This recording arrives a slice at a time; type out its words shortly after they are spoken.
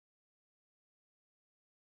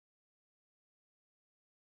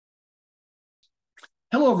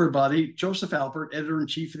Hello, everybody. Joseph Alpert,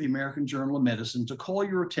 editor-in-chief of the American Journal of Medicine, to call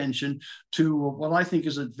your attention to what I think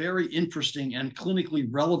is a very interesting and clinically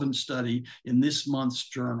relevant study in this month's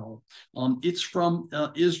journal. It's from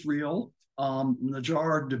Israel.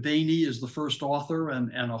 Najar Debaini is the first author,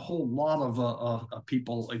 and a whole lot of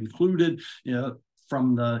people included,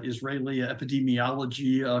 from the Israeli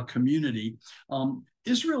epidemiology community.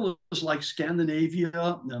 Israel is like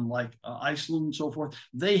Scandinavia and like Iceland and so forth.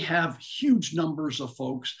 They have huge numbers of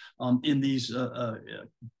folks in these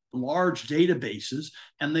large databases,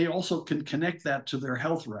 and they also can connect that to their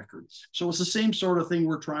health records. So it's the same sort of thing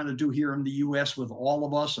we're trying to do here in the US with All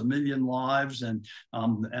of Us, 1 million lives, and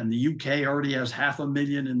the UK already has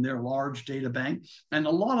 500,000 in their large data bank. And a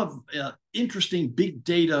lot of interesting big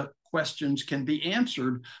data questions can be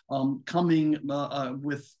answered coming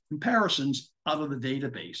with comparisons out of the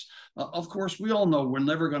database. Of course, we all know we're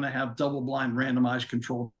never going to have double-blind randomized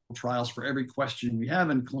controlled trials for every question we have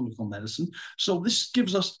in clinical medicine. So this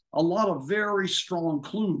gives us a lot of very strong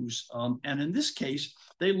clues. And in this case,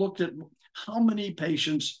 they looked at how many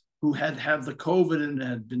patients who had the COVID and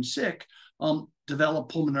had been sick develop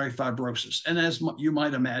pulmonary fibrosis. And as you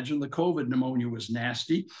might imagine, the COVID pneumonia was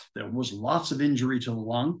nasty. There was lots of injury to the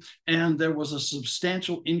lung, and there was a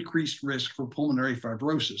substantial increased risk for pulmonary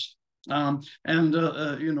fibrosis.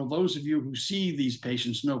 Those of you who see these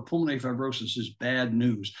patients know pulmonary fibrosis is bad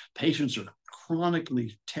news. Patients are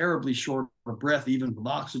chronically, terribly short of breath, even with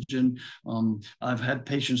oxygen. I've had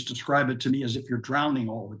patients describe it to me as if you're drowning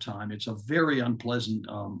all the time. It's a very unpleasant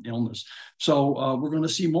illness. So we're going to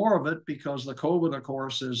see more of it because the COVID, of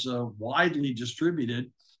course, is widely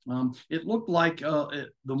distributed. It looked like the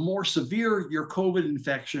more severe your COVID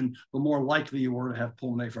infection, the more likely you were to have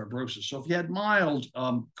pulmonary fibrosis. So if you had mild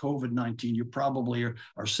COVID-19, you probably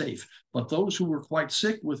are safe. But those who were quite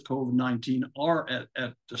sick with COVID-19 are at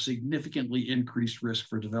a significantly increased risk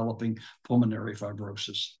for developing pulmonary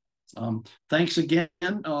fibrosis. Thanks again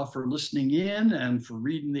for listening in and for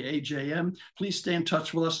reading the AJM. Please stay in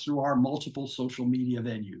touch with us through our multiple social media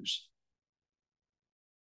venues.